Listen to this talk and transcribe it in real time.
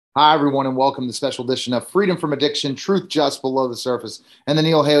Hi, everyone, and welcome to the special edition of Freedom from Addiction, Truth Just Below the Surface, and the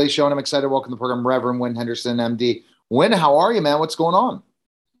Neil Haley Show. And I'm excited to welcome to the program Reverend Wynn Henderson, MD. Wynn, how are you, man? What's going on?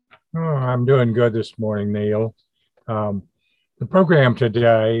 Oh, I'm doing good this morning, Neil. Um, the program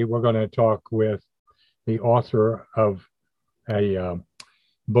today, we're going to talk with the author of a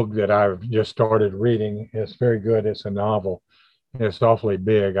book that I've just started reading. It's very good. It's a novel. It's awfully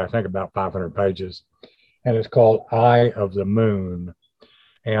big, I think about 500 pages, and it's called Eye of the Moon.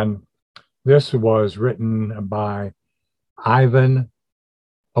 And this was written by Ivan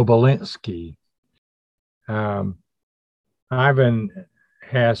Obolensky. Um, Ivan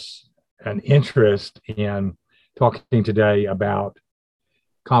has an interest in talking today about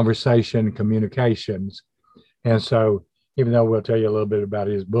conversation communications. And so, even though we'll tell you a little bit about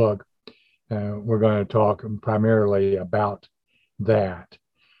his book, we're going to talk primarily about that.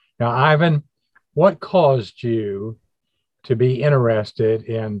 Now, Ivan, what caused you to be interested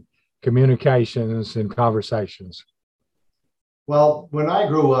in communications and conversations? Well, when I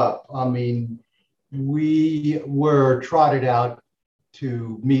grew up, we were trotted out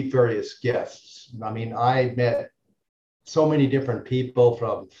to meet various guests. I met so many different people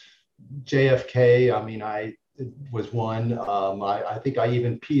from JFK. I was one. I think I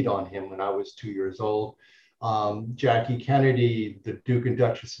even peed on him when I was 2 years old. Jackie Kennedy, the Duke and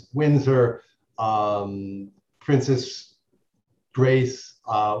Duchess of Windsor, Princess Grace.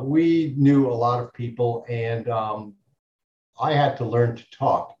 We knew a lot of people, and I had to learn to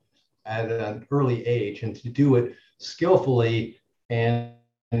talk at an early age and to do it skillfully, and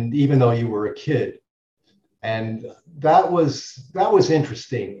even though you were a kid. And that was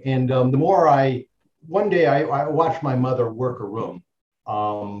interesting. And the more one day I watched my mother work a room.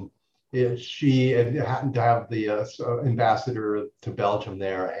 She happened to have the ambassador to Belgium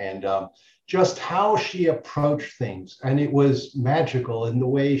there, and just how she approached things. And it was magical in the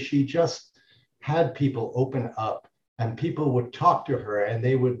way she just had people open up, and people would talk to her and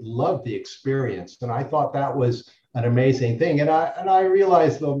they would love the experience. And I thought that was an amazing thing. And I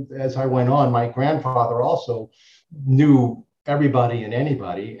realized, as I went on, my grandfather also knew everybody and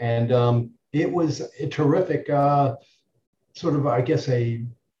anybody. And it was a terrific sort of, I guess, a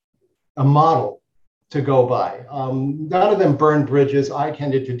model to go by. None of them burned bridges. I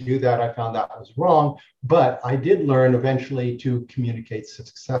tended to do that. I found that was wrong, but I did learn eventually to communicate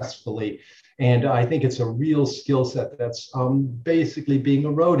successfully. And I think it's a real skill set that's basically being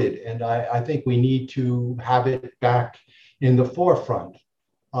eroded. And I think we need to have it back in the forefront.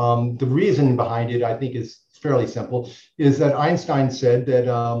 The reason behind it, I think, is fairly simple, is that Einstein said that,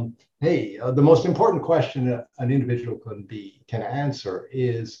 hey, the most important question an individual can answer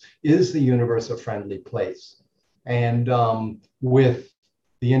is the universe a friendly place? And with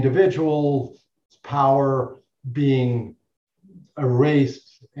the individual power being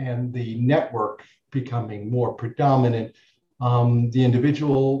erased and the network becoming more predominant, the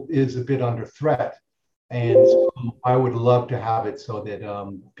individual is a bit under threat. And so I would love to have it so that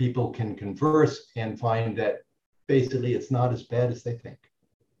people can converse and find that basically it's not as bad as they think.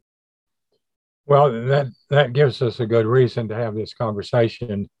 Well, that gives us a good reason to have this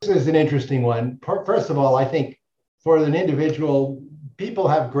conversation. This is an interesting one. First of all, I think for an individual, people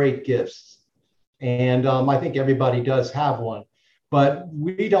have great gifts. And I think everybody does have one, but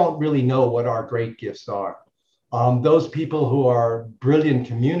we don't really know what our great gifts are. Those people who are brilliant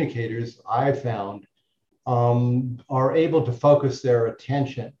communicators, I've found, are able to focus their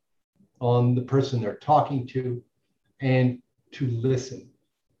attention on the person they're talking to and to listen.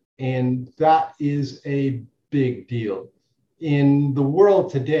 And that is a big deal. In the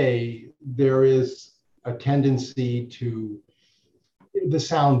world today, there is a tendency to the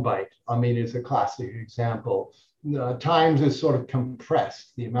soundbite. Is a classic example. Times is sort of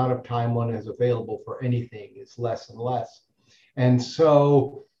compressed. The amount of time one is available for anything is less and less. And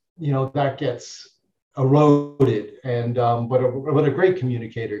so, that gets eroded. And what a great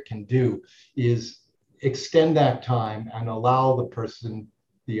communicator can do is extend that time and allow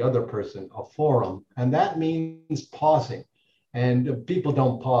the other person, a forum. And that means pausing. And people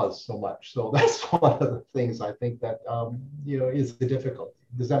don't pause so much. So that's one of the things I think that, is the difficulty.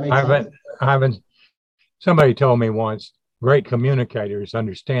 Does that make sense? Ivan, somebody told me once, great communicators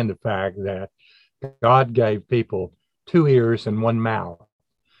understand the fact that God gave people two ears and one mouth.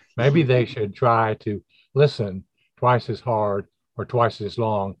 Maybe they should try to listen twice as hard or twice as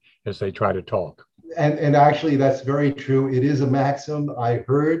long as they try to talk. And actually, that's very true. It is a maxim I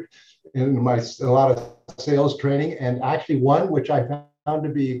heard in a lot of sales training, and actually one which I found to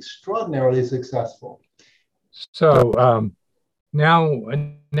be extraordinarily successful. So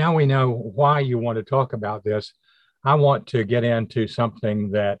now we know why you want to talk about this. I want to get into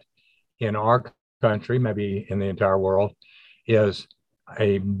something that in our country, maybe in the entire world, is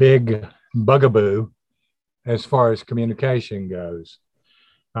a big bugaboo as far as communication goes.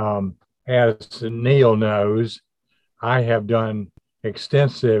 As Neil knows, I have done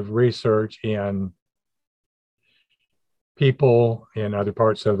extensive research in people in other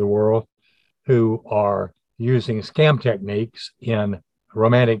parts of the world who are using scam techniques in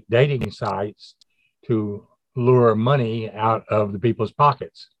romantic dating sites to lure money out of the people's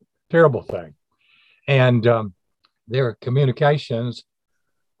pockets. Terrible thing. And their communications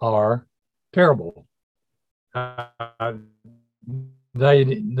are terrible. They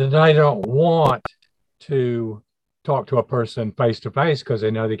don't want to talk to a person face to face because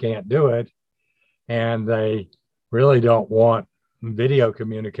they know they can't do it, and they really don't want video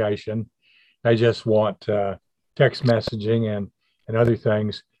communication. They just want text messaging and other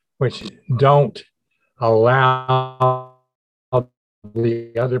things, which don't allow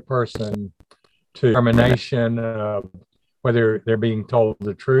the other person to determination of whether they're being told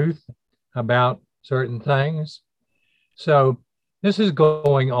the truth about certain things. So this is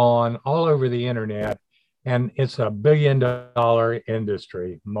going on all over the internet, and it's a billion-dollar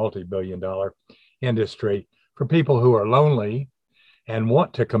industry, multi-billion-dollar industry for people who are lonely and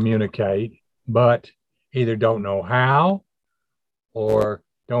want to communicate, but either don't know how or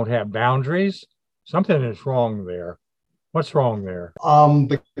don't have boundaries. Something is wrong there. What's wrong there?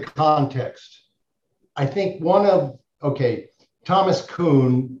 The context. I think Thomas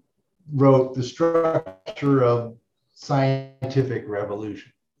Kuhn wrote The Structure of Scientific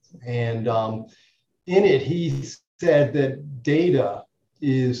Revolution. And in it, he said that data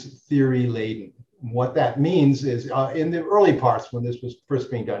is theory laden. What that means is in the early parts when this was first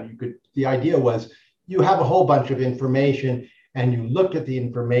being done, the idea was you have a whole bunch of information and you looked at the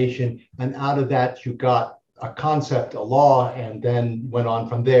information, and out of that you got a concept, a law, and then went on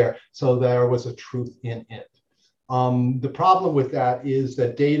from there. So there was a truth in it. The problem with that is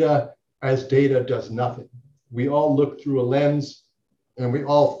that data does nothing. We all look through a lens and we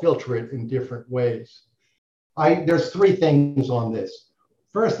all filter it in different ways. There's three things on this.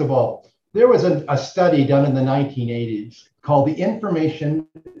 First of all, there was a study done in the 1980s called the Information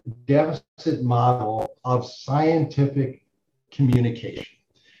Deficit Model of Scientific Communication.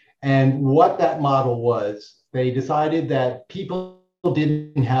 And what that model was, they decided that people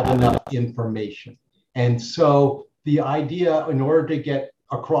didn't have enough information. And so the idea, in order to get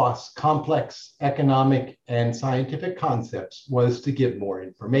across complex economic and scientific concepts, was to give more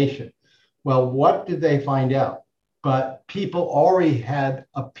information. Well, what did they find out? But people already had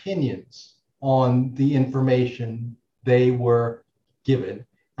opinions on the information they were given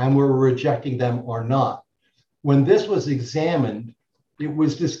and were rejecting them or not. When this was examined, it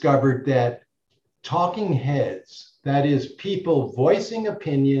was discovered that talking heads, that is, people voicing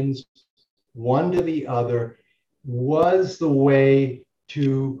opinions one to the other, was the way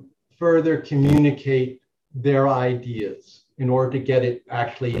to further communicate their ideas in order to get it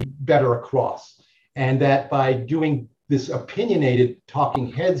actually better across. And that by doing this opinionated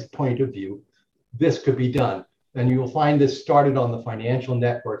talking heads point of view, this could be done. And you'll find this started on the financial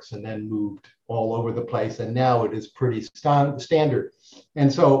networks and then moved all over the place. And now it is pretty standard.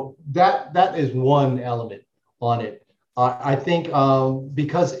 And so that is one element on it. I think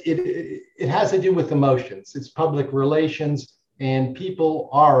because it has to do with emotions. It's public relations, and people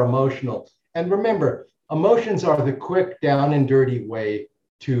are emotional. And remember, emotions are the quick, down and dirty way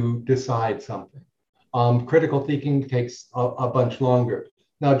to decide something. Critical thinking takes a bunch longer.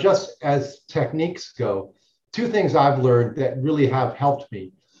 Now, just as techniques go, two things I've learned that really have helped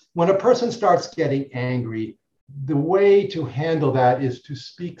me. When a person starts getting angry, the way to handle that is to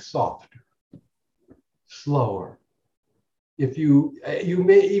speak softer, slower. If you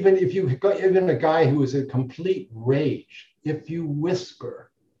may, even a guy who is in complete rage, if you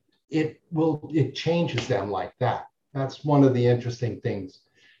whisper, it changes them like that. That's one of the interesting things.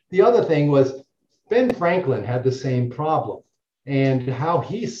 The other thing was Ben Franklin had the same problem, and how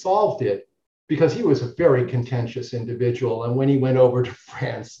he solved it, because he was a very contentious individual. And when he went over to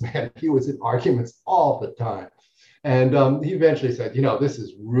France, man, he was in arguments all the time. And he eventually said, this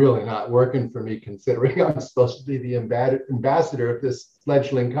is really not working for me, considering I'm supposed to be the ambassador of this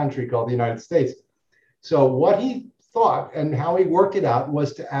fledgling country called the United States. So what he thought and how he worked it out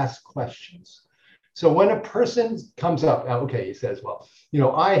was to ask questions. So when a person comes up, okay, he says, well,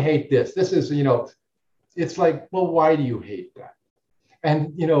 I hate this. This is, it's like, well, why do you hate that?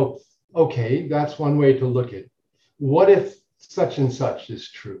 And, okay, that's one way to look at it. What if such and such is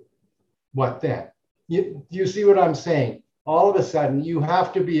true? What then? You see what I'm saying? all of a sudden you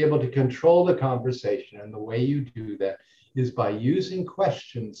have to be able to control the conversation. And the way you do that is by using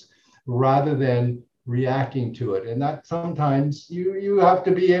questions rather than reacting to it. And that sometimes you have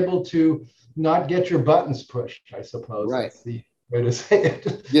to be able to not get your buttons pushed, I suppose. Right. That's the way to say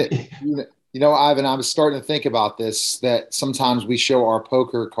it. Yeah. You know, Ivan, I was starting to think about this, that sometimes we show our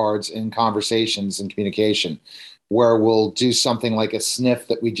poker cards in conversations and communication where we'll do something like a sniff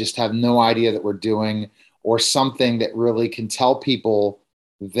that we just have no idea that we're doing, or something that really can tell people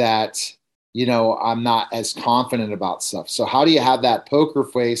that, you know, I'm not as confident about stuff. So how do you have that poker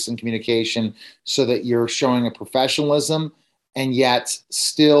face in communication so that you're showing a professionalism and yet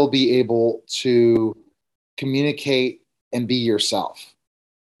still be able to communicate and be yourself?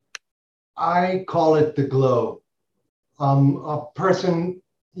 I call it the glow. A person,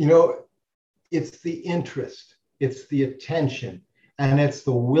 you know, it's the interest, it's the attention, and it's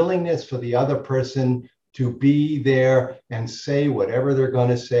the willingness for the other person to be there and say whatever they're going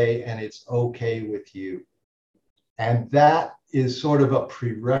to say, and it's okay with you. And that is sort of a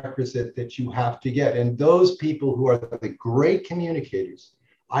prerequisite that you have to get. And those people who are the great communicators,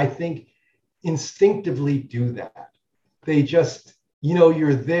 I think, instinctively do that. They just, you know,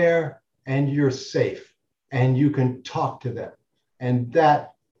 you're there and you're safe and you can talk to them. And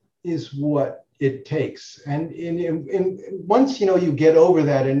that is what it takes. And once, you know, you get over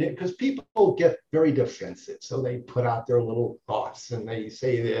that, and because people get very defensive, so they put out their little thoughts and they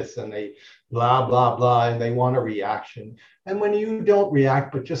say this and they blah, blah, blah, and they want a reaction. And when you don't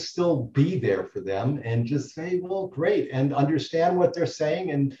react, but just still be there for them and just say, well, great, and understand what they're saying,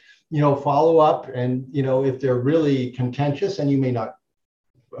 and, you know, follow up. And, you know, if they're really contentious and you may not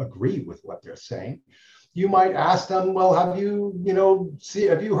agree with what they're saying, you might ask them, well, have you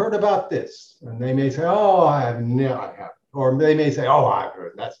heard about this? And they may say, oh, I haven't. Or they may say, oh, I've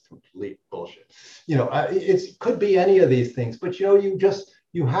heard. That's complete bullshit. You know, it could be any of these things, but, you know,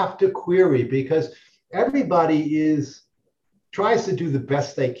 you have to query, because everybody tries to do the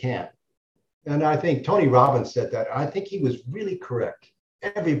best they can. And I think Tony Robbins said that. I think he was really correct.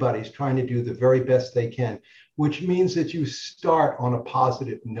 Everybody's trying to do the very best they can, which means that you start on a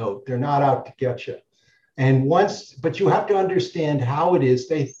positive note. They're not out to get you. But you have to understand how it is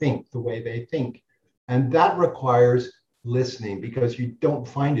they think the way they think. And that requires listening, because you don't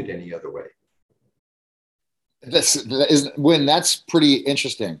find it any other way. That's pretty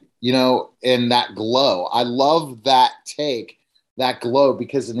interesting, you know, and that glow. I love that take, that glow,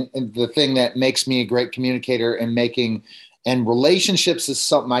 because the thing that makes me a great communicator and relationships is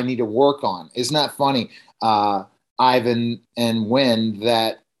something I need to work on. Isn't that funny, Ivan and Wynn,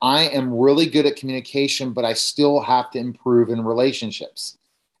 that I am really good at communication, but I still have to improve in relationships.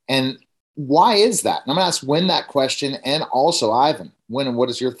 And why is that? And I'm going to ask Wynn that question, and also Ivan. Wynn, what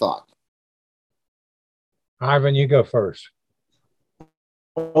is your thought? Ivan, you go first.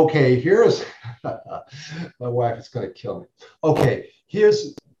 Okay, here's my wife is going to kill me. Okay,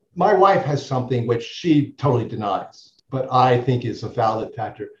 my wife has something which she totally denies, but I think is a valid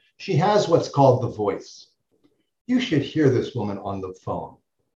factor. She has what's called the voice. You should hear this woman on the phone.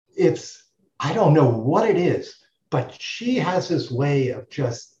 I don't know what it is, but she has this way of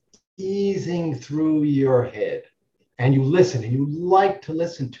just easing through your head, and you listen and you like to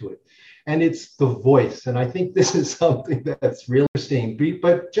listen to it. And it's the voice. And I think this is something that's really interesting,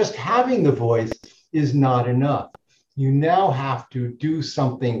 but just having the voice is not enough. You now have to do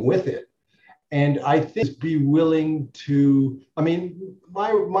something with it. And I think be willing to, I mean,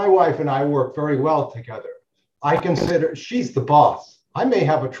 my wife and I work very well together. I consider she's the boss. I may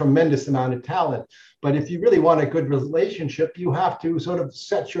have a tremendous amount of talent, but if you really want a good relationship, you have to sort of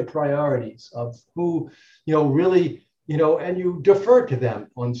set your priorities of who, you know, really, you know, and you defer to them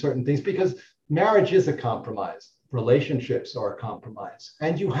on certain things, because marriage is a compromise. Relationships are a compromise.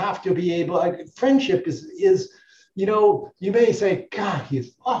 And you have to be able, friendship is, you know, you may say, God,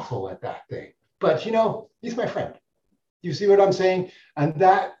 he's awful at that thing, but, you know, he's my friend. You see what I'm saying? And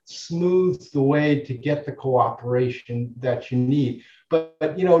that smooths the way to get the cooperation that you need.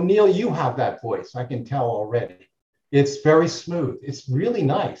 But you know, Neil, you have that voice. I can tell already. It's very smooth. It's really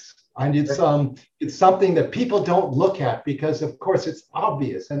nice. And it's something that people don't look at, because of course it's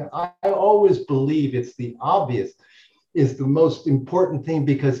obvious. And I always believe it's the obvious is the most important thing,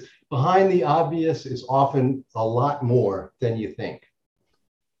 because behind the obvious is often a lot more than you think.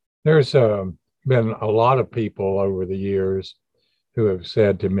 There's been a lot of people over the years who have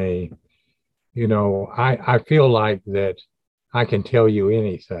said to me, you know, I feel like that I can tell you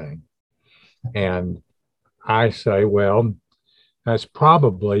anything. And I say, well, that's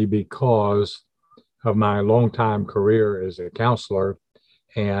probably because of my longtime career as a counselor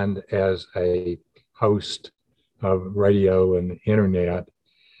and as a host of radio and internet,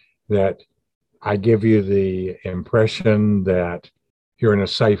 that I give you the impression that you're in a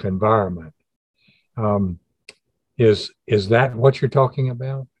safe environment. Um, is that what you're talking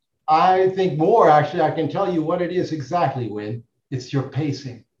about? I think more, actually, I can tell you what it is exactly, Win. It's your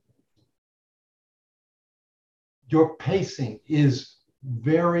pacing. Your pacing is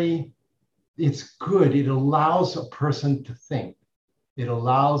it's good. It allows a person to think. It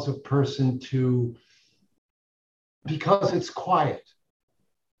allows a person to, because it's quiet,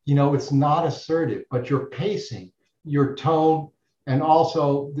 it's not assertive, but your pacing, your tone, and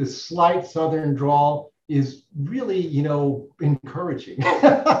also the slight Southern drawl is really, encouraging.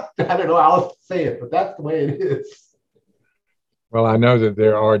 I don't know how else to say it, but that's the way it is. Well, I know that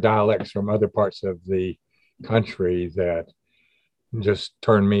there are dialects from other parts of the country that just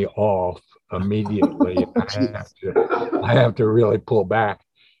turn me off immediately. I have to really pull back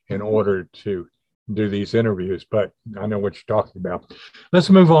in order to do these interviews, but I know what you're talking about. Let's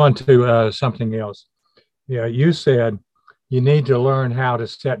move on to something else. Yeah, you said you need to learn how to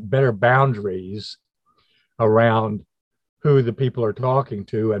set better boundaries around who the people are talking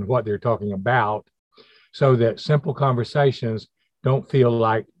to and what they're talking about, so that simple conversations don't feel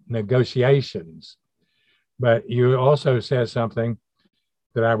like negotiations. But you also said something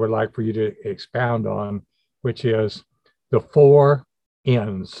that I would like for you to expound on, which is the four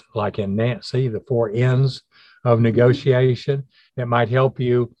ends, like in Nancy, the four ends of negotiation that might help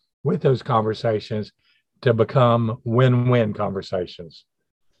you with those conversations to become win-win conversations.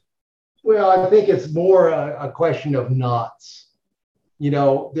 Well, I think it's more a question of knots.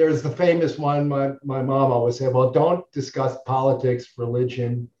 There's the famous one, my mom always said, well, don't discuss politics,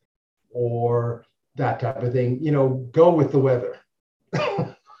 religion, or that type of thing. Go with the weather.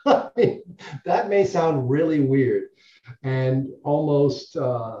 I mean, that may sound really weird and almost,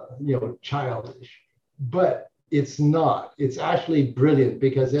 childish, but it's not. It's actually brilliant,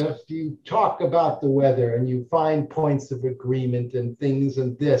 because if you talk about the weather and you find points of agreement and things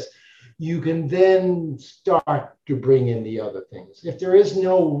and this, you can then start to bring in the other things. If there is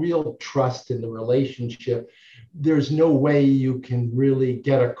no real trust in the relationship, there's no way you can really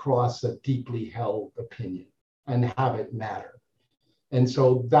get across a deeply held opinion and have it matter. And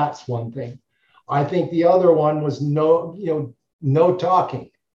so that's one thing. I think the other one was no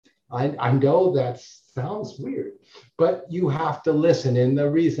talking. I know that sounds weird, but you have to listen. And the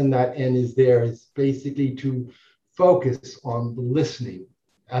reason that N is there is basically to focus on the listening,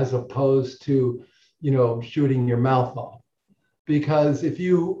 as opposed to, shooting your mouth off. Because if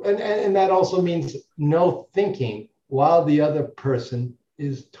you, and that also means no thinking while the other person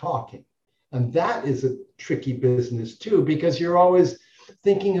is talking. And that is a tricky business too, because you're always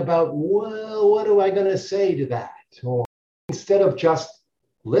thinking about, well, what am I going to say to that? Or instead of just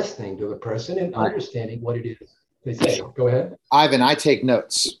listening to the person and understanding what it is they say. Go ahead. Ivan, I take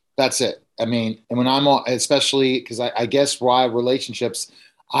notes. That's it. I mean, and when I'm on, especially because I guess why relationships,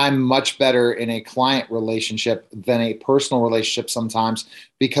 I'm much better in a client relationship than a personal relationship sometimes,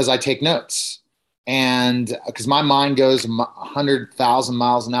 because I take notes. And because my mind goes 100,000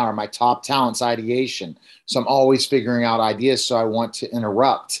 miles an hour, my top talent's ideation. So I'm always figuring out ideas. So I want to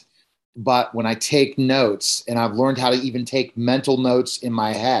interrupt. But when I take notes, and I've learned how to even take mental notes in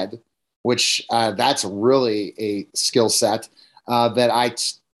my head, which that's really a skill set,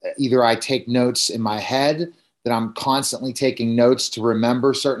 that either I take notes in my head, that I'm constantly taking notes to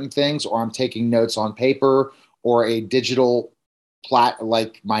remember certain things, or I'm taking notes on paper or a digital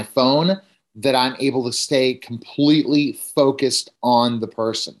like my phone, that I'm able to stay completely focused on the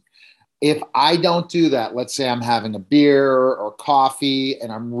person. If I don't do that, let's say I'm having a beer or coffee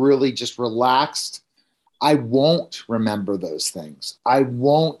and I'm really just relaxed, I won't remember those things. I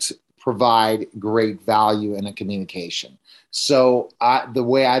won't provide great value in a communication. So the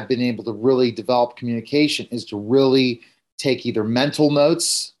way I've been able to really develop communication is to really take either mental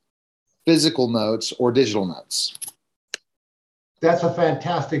notes, physical notes, or digital notes. That's a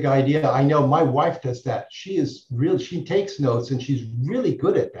fantastic idea. I know my wife does that. She takes notes and she's really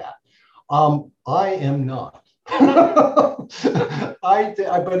good at that. I am not. But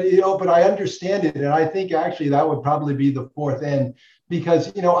I understand it. And I think actually that would probably be the fourth end,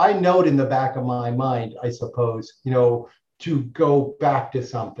 because, I note in the back of my mind, I suppose, to go back to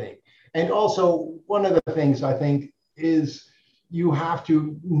something. And also one of the things I think is you have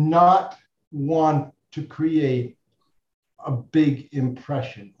to not want to create a big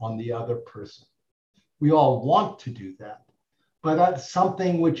impression on the other person. We all want to do that, but that's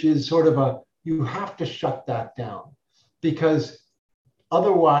something which is sort of you have to shut that down, because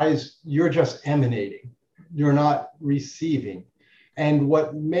otherwise you're just emanating, you're not receiving. And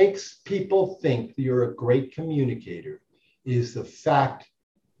what makes people think that you're a great communicator is the fact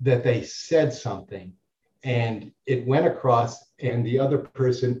that they said something and it went across and the other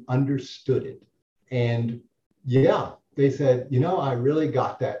person understood it. And yeah, they said, you know, I really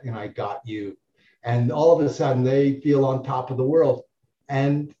got that and I got you. And all of a sudden they feel on top of the world.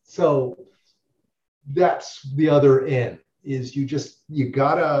 And so that's the other end, is you're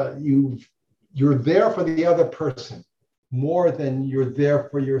there for the other person more than you're there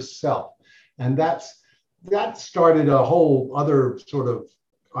for yourself. And that started a whole other sort of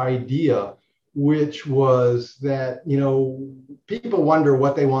idea, which was that, you know, people wonder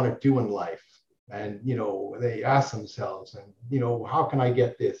what they want to do in life. And, you know, they ask themselves, and, you know, how can I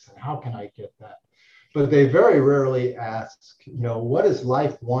get this? And how can I get that? But they very rarely ask, you know, what does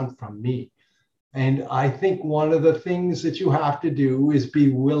life want from me? And I think one of the things that you have to do is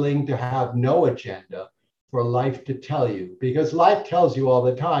be willing to have no agenda for life to tell you, because life tells you all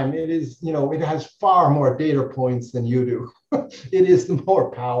the time. It is, you know, it has far more data points than you do. It is the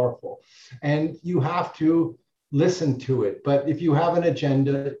more powerful, and you have to listen to it. But if you have an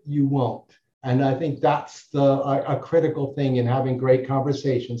agenda, you won't. And I think that's a critical thing in having great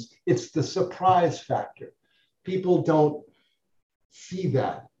conversations. It's the surprise factor. People don't see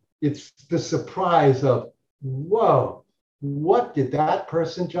that. It's the surprise of, whoa, what did that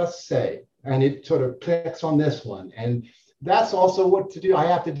person just say? And it sort of clicks on this one. And that's also what I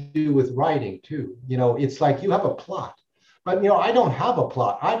have to do with writing too. You know, it's like you have a plot, but, you know, I don't have a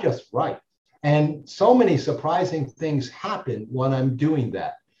plot. I just write. And so many surprising things happen when I'm doing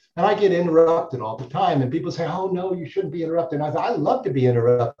that. And I get interrupted all the time. And people say, oh, no, you shouldn't be interrupted. And I say, I love to be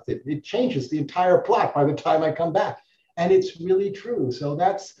interrupted. It changes the entire plot by the time I come back. And it's really true. So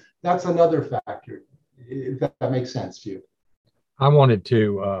that's another factor, if that makes sense to you. I wanted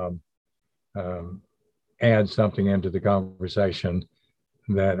to add something into the conversation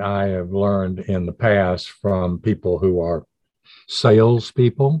that I have learned in the past from people who are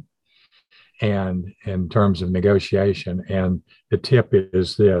salespeople and in terms of negotiation. And the tip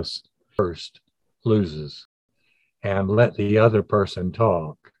is this: first loses and let the other person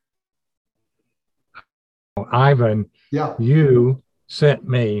talk. Ivan, yeah, you sent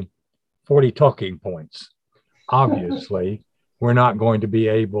me 40 talking points. Obviously, we're not going to be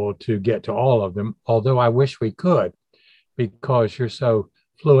able to get to all of them, although I wish we could, because you're so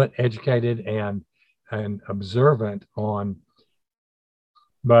fluent, educated, and observant on.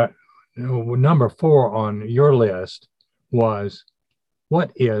 But number 4 on your list was,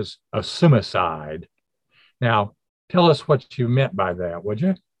 what is a suicide? Now, tell us what you meant by that, would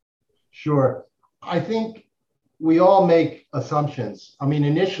you? Sure. I think we all make assumptions. I mean,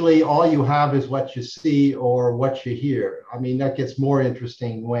 initially, all you have is what you see or what you hear. I mean, that gets more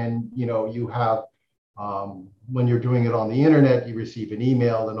interesting when, you know, you have, when you're doing it on the internet, you receive an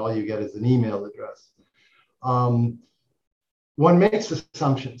email and all you get is an email address. One makes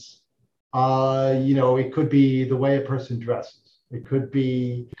assumptions. You know, it could be the way a person dresses. It could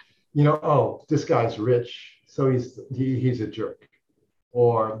be, you know, oh, this guy's rich, so he's a jerk.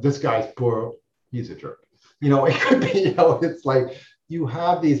 Or this guy's poor, he's a jerk. You know, it could be, you know, it's like you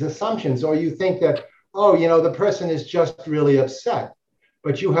have these assumptions, or you think that, oh, you know, the person is just really upset,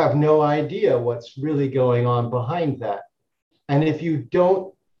 but you have no idea what's really going on behind that. And if you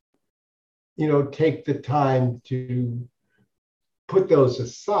don't, you know, take the time to put those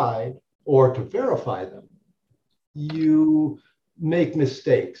aside or to verify them, you make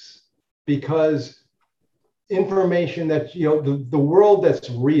mistakes, because information that, you know, the world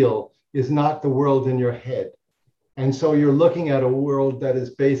that's real is not the world in your head. And so you're looking at a world that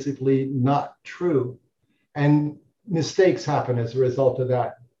is basically not true. And mistakes happen as a result of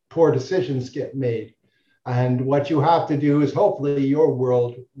that. Poor decisions get made. And what you have to do is hopefully your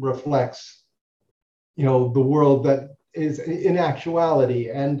world reflects, you know, the world that is in actuality.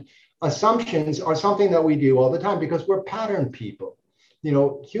 And assumptions are something that we do all the time because we're pattern people. You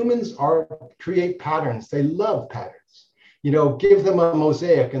know, humans create patterns. They love patterns. You know, give them a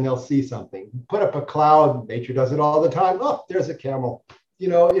mosaic and they'll see something. Put up a cloud, nature does it all the time. Oh, there's a camel. You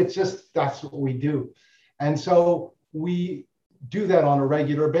know, it's just, that's what we do. And so we do that on a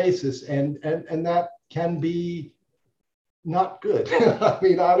regular basis. And that can be not good. I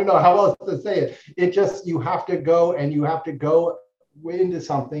mean, I don't know how else to say it. It just, you have to go into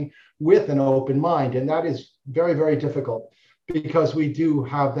something with an open mind. And that is very, very difficult because we do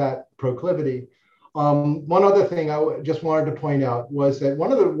have that proclivity. One other thing I just wanted to point out was that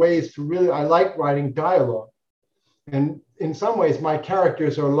one of the ways to really, I like writing dialogue. And in some ways, my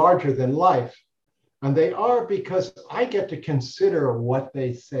characters are larger than life. And they are because I get to consider what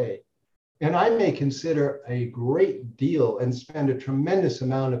they say. And I may consider a great deal and spend a tremendous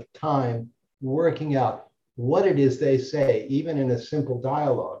amount of time working out what it is they say, even in a simple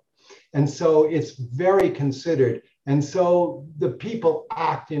dialogue. And so it's very considered. And so the people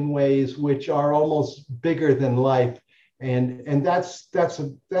act in ways which are almost bigger than life. And that's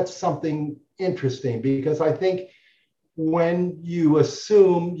something interesting, because I think when you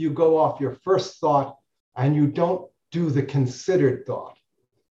assume, you go off your first thought and you don't do the considered thought.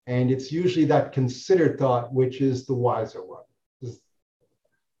 And it's usually that considered thought which is the wiser one. Does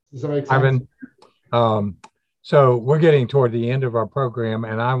that make sense? Ivan, so we're getting toward the end of our program,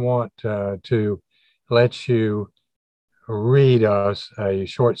 and I want to let you read us a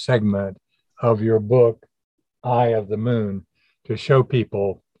short segment of your book, Eye of the Moon, to show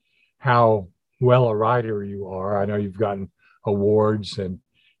people how well a writer you are. I know you've gotten awards and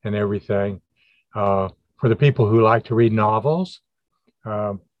everything. For the people who like to read novels,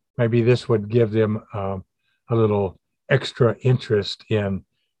 maybe this would give them a little extra interest in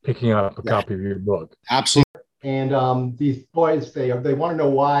picking up a copy of your book. Absolutely. And these boys, they want to know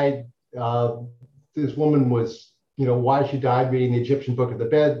why this woman was, why she died, reading the Egyptian Book of the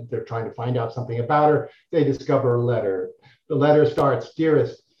Dead. They're trying to find out something about her. They discover a letter. The letter starts,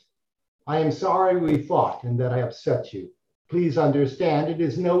 "Dearest, I am sorry we fought and that I upset you. Please understand, it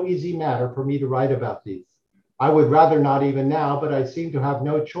is no easy matter for me to write about these. I would rather not even now, but I seem to have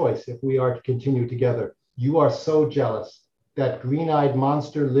no choice if we are to continue together. You are so jealous. That green-eyed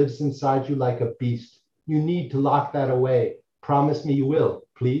monster lives inside you like a beast. You need to lock that away. Promise me you will,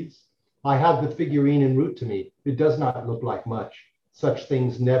 please. I have the figurine en route to me. It does not look like much. Such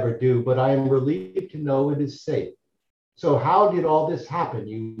things never do, but I am relieved to know it is safe. So how did all this happen,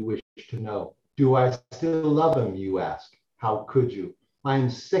 you wish to know? Do I still love him, you ask? How could you? I am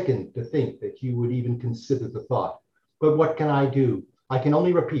sickened to think that you would even consider the thought. But what can I do? I can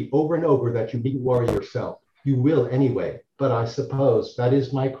only repeat over and over that you needn't worry yourself. You will anyway, but I suppose that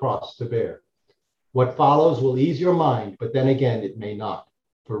is my cross to bear. What follows will ease your mind, but then again, it may not,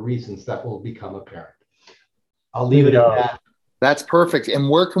 for reasons that will become apparent." I'll leave it at that. That's perfect. And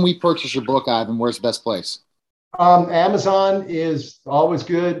where can we purchase your book, Ivan? Where's the best place? Amazon is always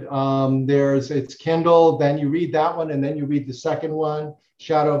good. It's Kindle, then you read that one, and then you read the second one,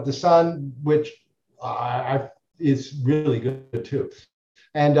 Shadow of the Sun, which is really good too.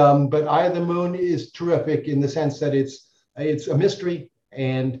 And but Eye of the Moon is terrific in the sense that it's a mystery,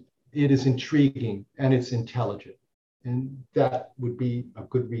 and it is intriguing, and it's intelligent. And that would be a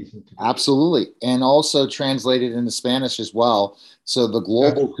good reason to. Absolutely. And also translated into Spanish as well. So the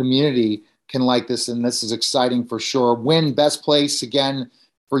global community can like this, and this is exciting for sure. Best place again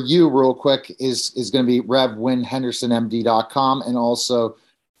for you real quick is going to be RevWynHendersonMD.com, and also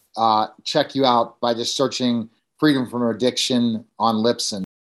check you out by just searching Freedom from Addiction on Libsyn.